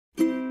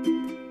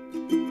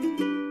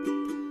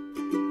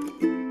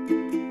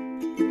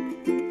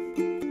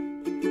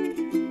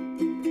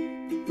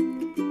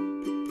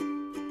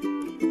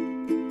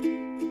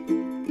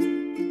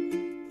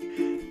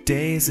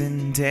days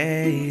and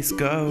days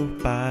go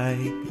by,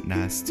 and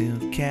I still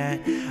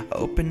can't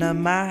open up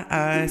my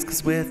eyes,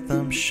 'cause with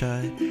them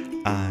shut,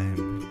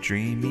 I'm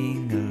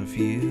dreaming of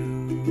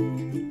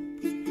you.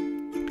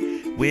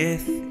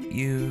 With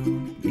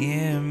you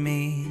near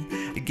me,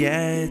 I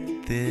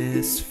get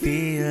this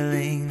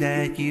feeling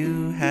that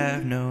you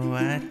have no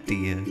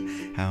idea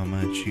how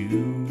much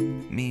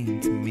you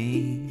mean to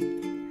me.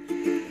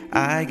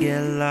 I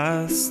get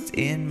lost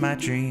in my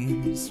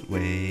dreams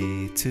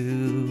way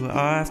too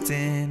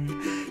often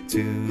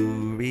to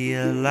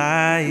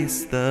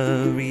realize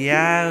the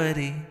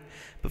reality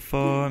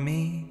before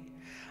me.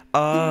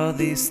 All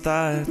these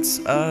thoughts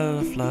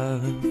of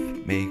love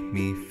make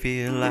me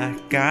feel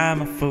like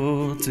I'm a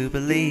fool to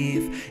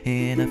believe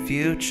in a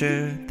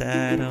future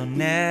that'll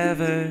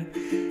never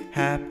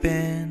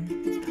happen.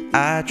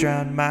 I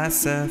drown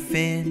myself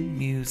in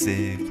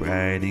music,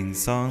 writing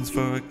songs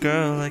for a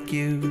girl like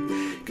you,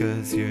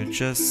 'cause you're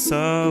just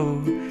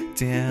so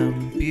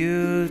damn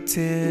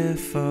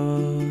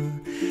beautiful.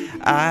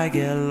 I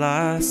get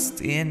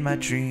lost in my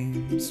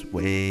dreams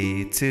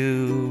way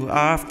too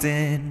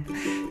often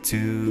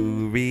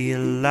to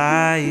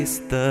realize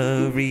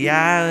the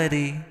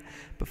reality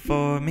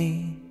before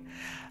me.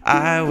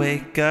 I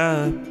wake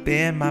up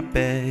in my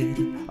bed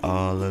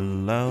all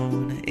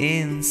alone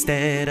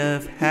instead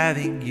of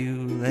having you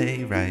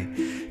lay right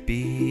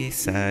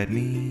beside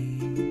me.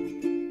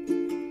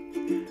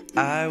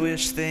 I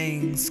wish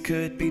things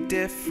could be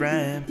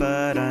different,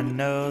 but I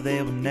know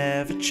they will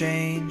never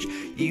change.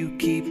 You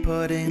keep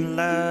putting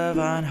love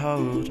on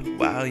hold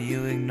while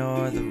you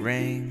ignore the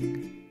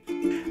ring.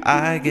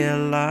 I get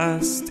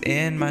lost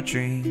in my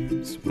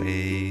dreams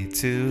way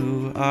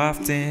too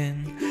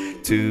often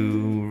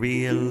to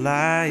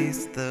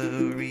realize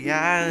the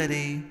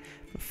reality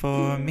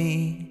before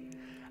me.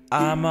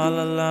 I'm all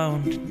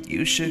alone,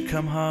 you should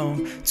come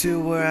home to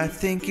where I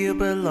think you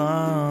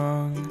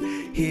belong.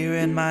 Here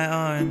in my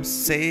arms,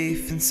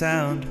 safe and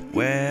sound,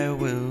 where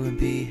we'll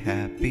be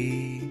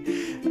happy.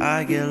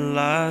 I get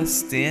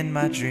lost in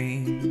my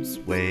dreams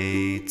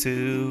way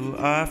too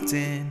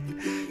often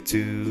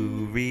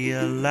to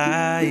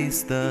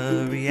realize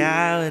the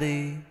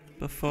reality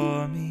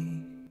before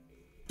me.